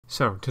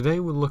So today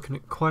we're looking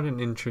at quite an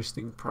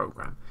interesting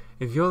program.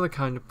 If you're the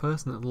kind of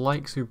person that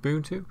likes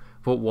Ubuntu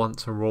but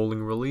wants a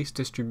rolling release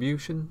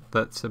distribution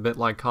that's a bit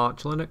like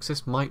Arch Linux,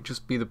 this might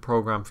just be the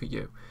program for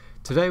you.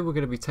 Today we're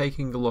going to be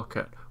taking a look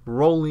at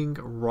rolling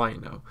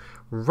Rhino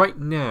right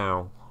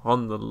now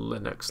on the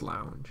Linux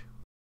Lounge.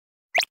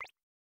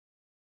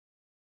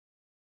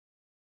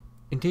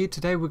 Indeed,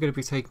 today we're going to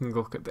be taking a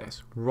look at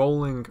this,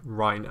 rolling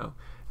Rhino.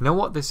 Now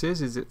what this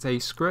is it's a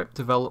script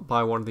developed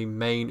by one of the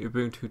main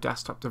Ubuntu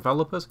desktop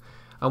developers,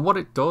 and what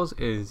it does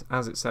is,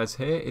 as it says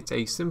here, it's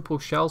a simple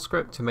shell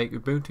script to make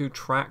Ubuntu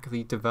track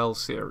the devel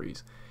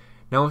series.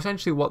 Now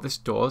essentially what this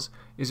does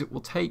is it will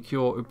take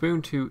your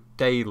Ubuntu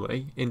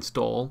daily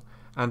install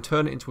and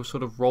turn it into a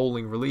sort of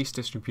rolling release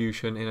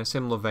distribution in a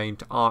similar vein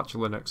to Arch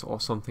Linux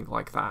or something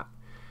like that.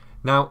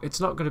 Now, it's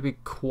not going to be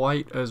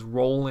quite as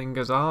rolling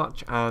as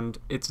Arch, and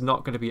it's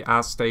not going to be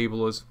as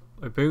stable as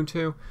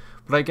Ubuntu,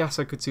 but I guess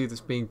I could see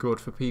this being good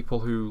for people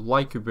who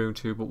like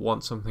Ubuntu but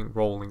want something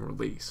rolling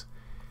release.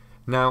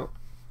 Now,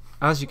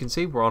 as you can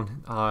see, we're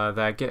on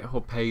their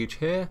GitHub page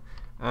here,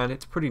 and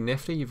it's pretty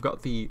nifty. You've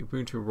got the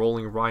Ubuntu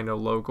Rolling Rhino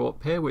logo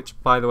up here,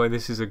 which, by the way,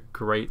 this is a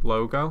great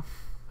logo.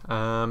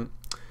 But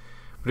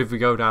if we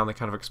go down, they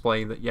kind of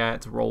explain that, yeah,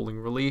 it's a rolling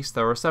release.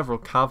 There are several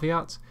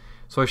caveats.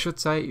 So I should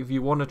say, if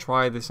you want to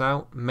try this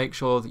out, make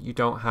sure that you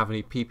don't have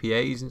any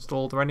PPAs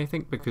installed or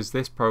anything, because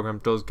this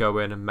program does go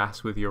in and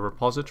mess with your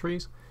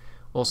repositories.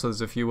 Also, there's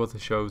a few other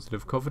shows that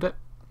have covered it.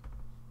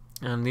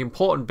 And the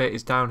important bit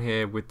is down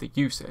here with the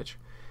usage.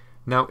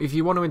 Now, if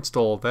you want to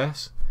install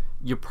this,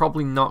 you're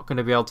probably not going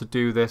to be able to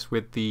do this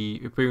with the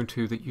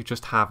Ubuntu that you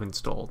just have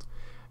installed.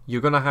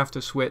 You're going to have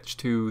to switch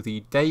to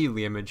the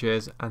daily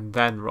images and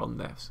then run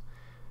this.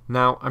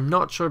 Now, I'm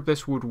not sure if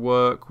this would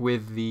work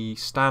with the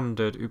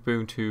standard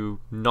Ubuntu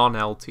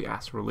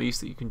non-LTS release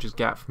that you can just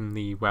get from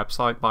the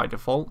website by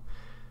default,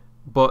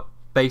 but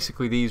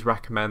basically these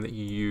recommend that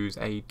you use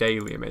a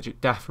daily image. It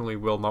definitely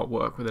will not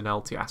work with an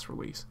LTS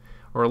release,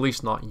 or at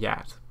least not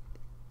yet.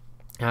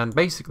 And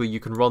basically you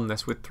can run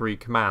this with 3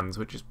 commands,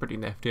 which is pretty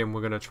nifty, and we're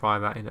going to try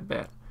that in a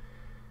bit.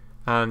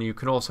 And you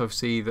can also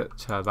see that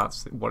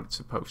that's what it's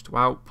supposed to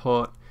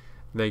output.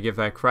 They give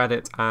their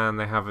credit and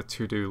they have a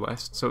to-do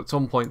list. So at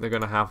some point they're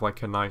going to have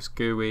like a nice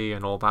GUI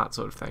and all that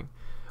sort of thing.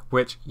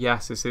 Which,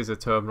 yes, this is a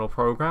terminal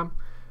program,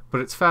 but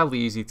it's fairly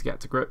easy to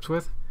get to grips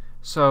with.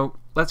 So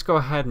let's go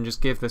ahead and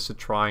just give this a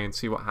try and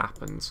see what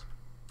happens.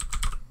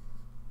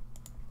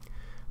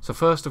 So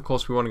first, of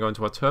course, we want to go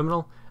into our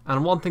terminal.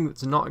 And one thing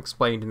that's not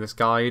explained in this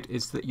guide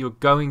is that you're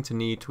going to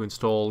need to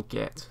install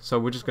Git. So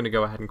we're just going to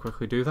go ahead and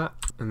quickly do that.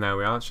 And there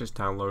we are, it's just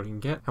downloading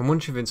Git. And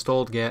once you've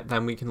installed Git,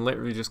 then we can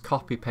literally just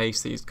copy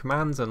paste these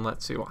commands and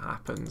let's see what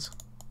happens.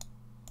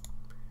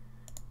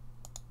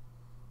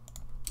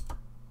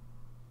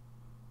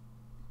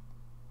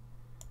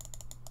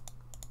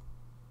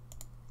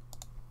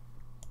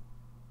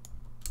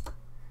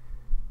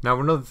 Now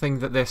another thing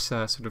that this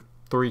sort of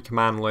 3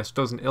 command list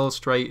doesn't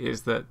illustrate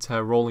is that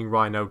rolling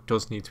Rhino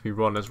does need to be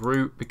run as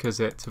root, because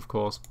it, of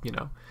course, you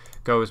know,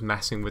 goes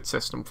messing with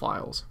system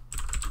files.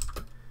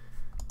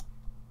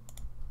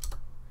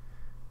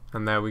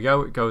 And there we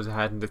go, it goes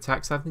ahead and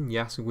detects everything.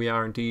 Yes, we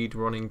are indeed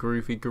running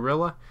Groovy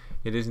Gorilla.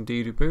 It is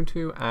indeed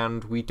Ubuntu,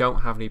 and we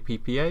don't have any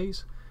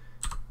PPAs.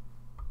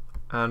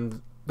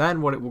 And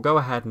then what it will go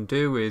ahead and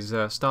do is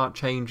start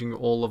changing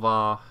all of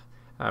our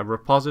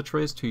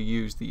repositories to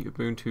use the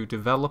Ubuntu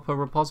developer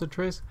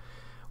repositories,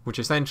 which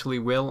essentially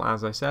will,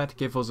 as I said,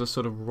 give us a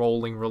sort of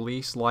rolling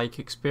release like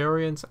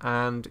experience,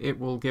 and it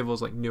will give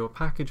us like newer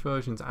package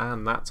versions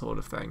and that sort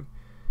of thing.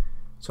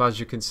 So as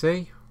you can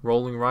see,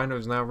 rolling Rhino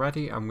is now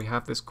ready, and we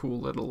have this cool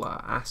little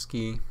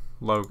ASCII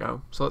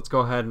logo. So let's go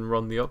ahead and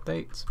run the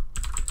updates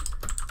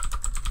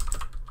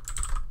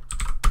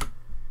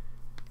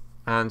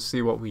and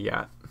see what we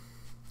get.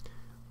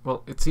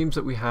 Well, it seems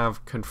that we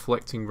have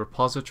conflicting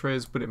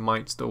repositories, but it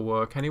might still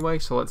work anyway,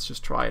 so let's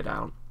just try it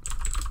out.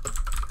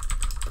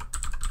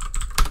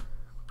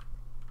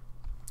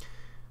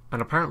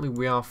 And apparently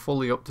we are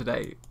fully up to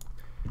date.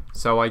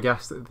 So I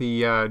guess that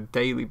the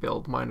daily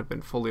build might have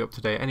been fully up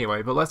to date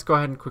anyway, but let's go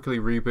ahead and quickly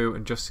reboot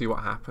and just see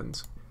what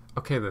happens.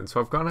 Okay then, so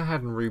I've gone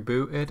ahead and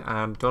rebooted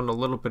and done a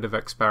little bit of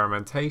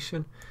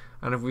experimentation,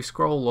 and if we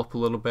scroll up a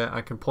little bit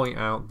I can point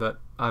out that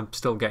I'm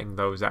still getting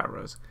those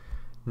errors.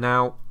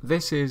 Now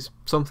this is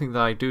something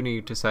that I do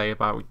need to say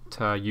about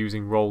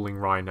using rolling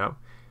Rhino.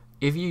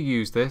 If you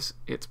use this,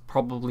 it's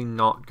probably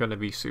not going to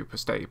be super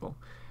stable,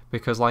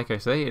 because like I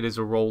say, it is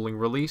a rolling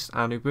release,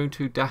 and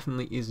Ubuntu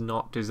definitely is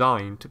not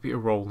designed to be a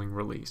rolling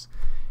release.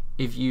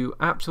 If you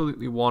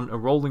absolutely want a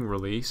rolling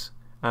release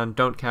and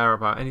don't care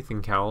about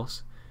anything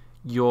else,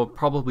 you're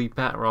probably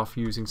better off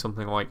using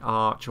something like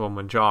Arch or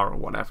Manjaro or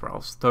whatever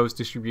else. Those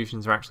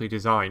distributions are actually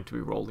designed to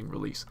be rolling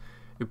release.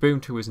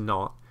 Ubuntu is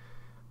not.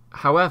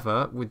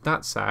 However, with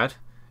that said,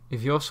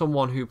 if you're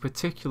someone who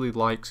particularly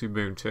likes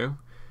Ubuntu,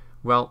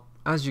 well,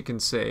 as you can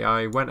see,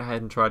 I went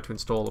ahead and tried to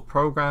install a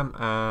program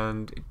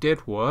and it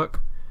did work,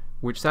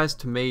 which says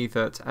to me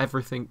that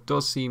everything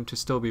does seem to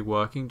still be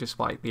working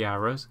despite the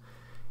errors.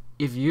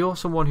 if you're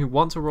someone who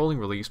wants a rolling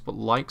release but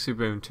likes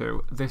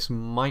Ubuntu, this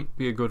might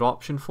be a good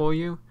option for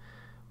you,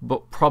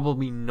 but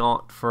probably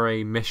not for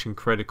a mission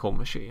critical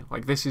machine.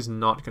 Like, this is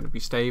not going to be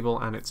stable,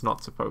 and it's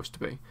not supposed to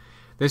be.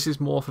 This is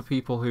more for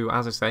people who,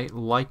 as I say,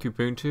 like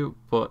Ubuntu,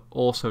 but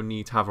also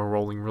need to have a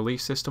rolling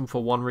release system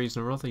for one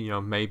reason or other. You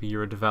know, maybe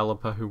you're a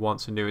developer who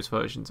wants the newest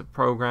versions of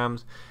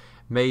programs.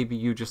 Maybe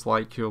you just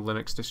like your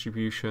Linux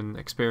distribution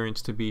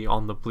experience to be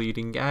on the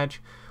bleeding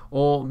edge.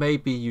 Or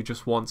maybe you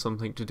just want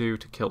something to do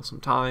to kill some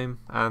time,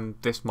 and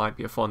this might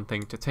be a fun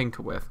thing to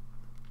tinker with.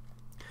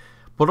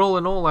 But all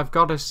in all, I've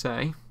got to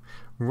say,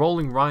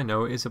 Rolling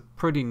Rhino is a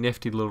pretty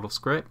nifty little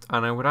script,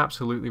 and I would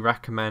absolutely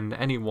recommend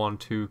anyone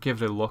to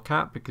give it a look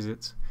at, because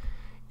it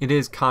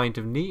is kind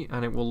of neat,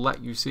 and it will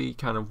let you see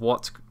kind of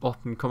what's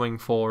up and coming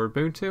for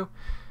Ubuntu.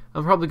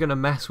 I'm probably going to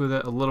mess with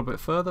it a little bit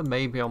further.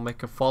 Maybe I'll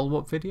make a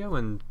follow-up video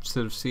and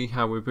sort of see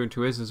how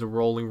Ubuntu is as a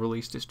rolling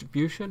release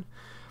distribution.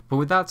 But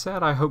with that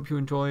said, I hope you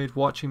enjoyed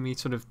watching me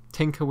sort of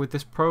tinker with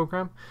this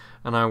program,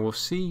 and I will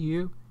see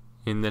you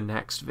in the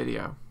next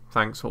video.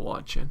 Thanks for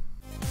watching.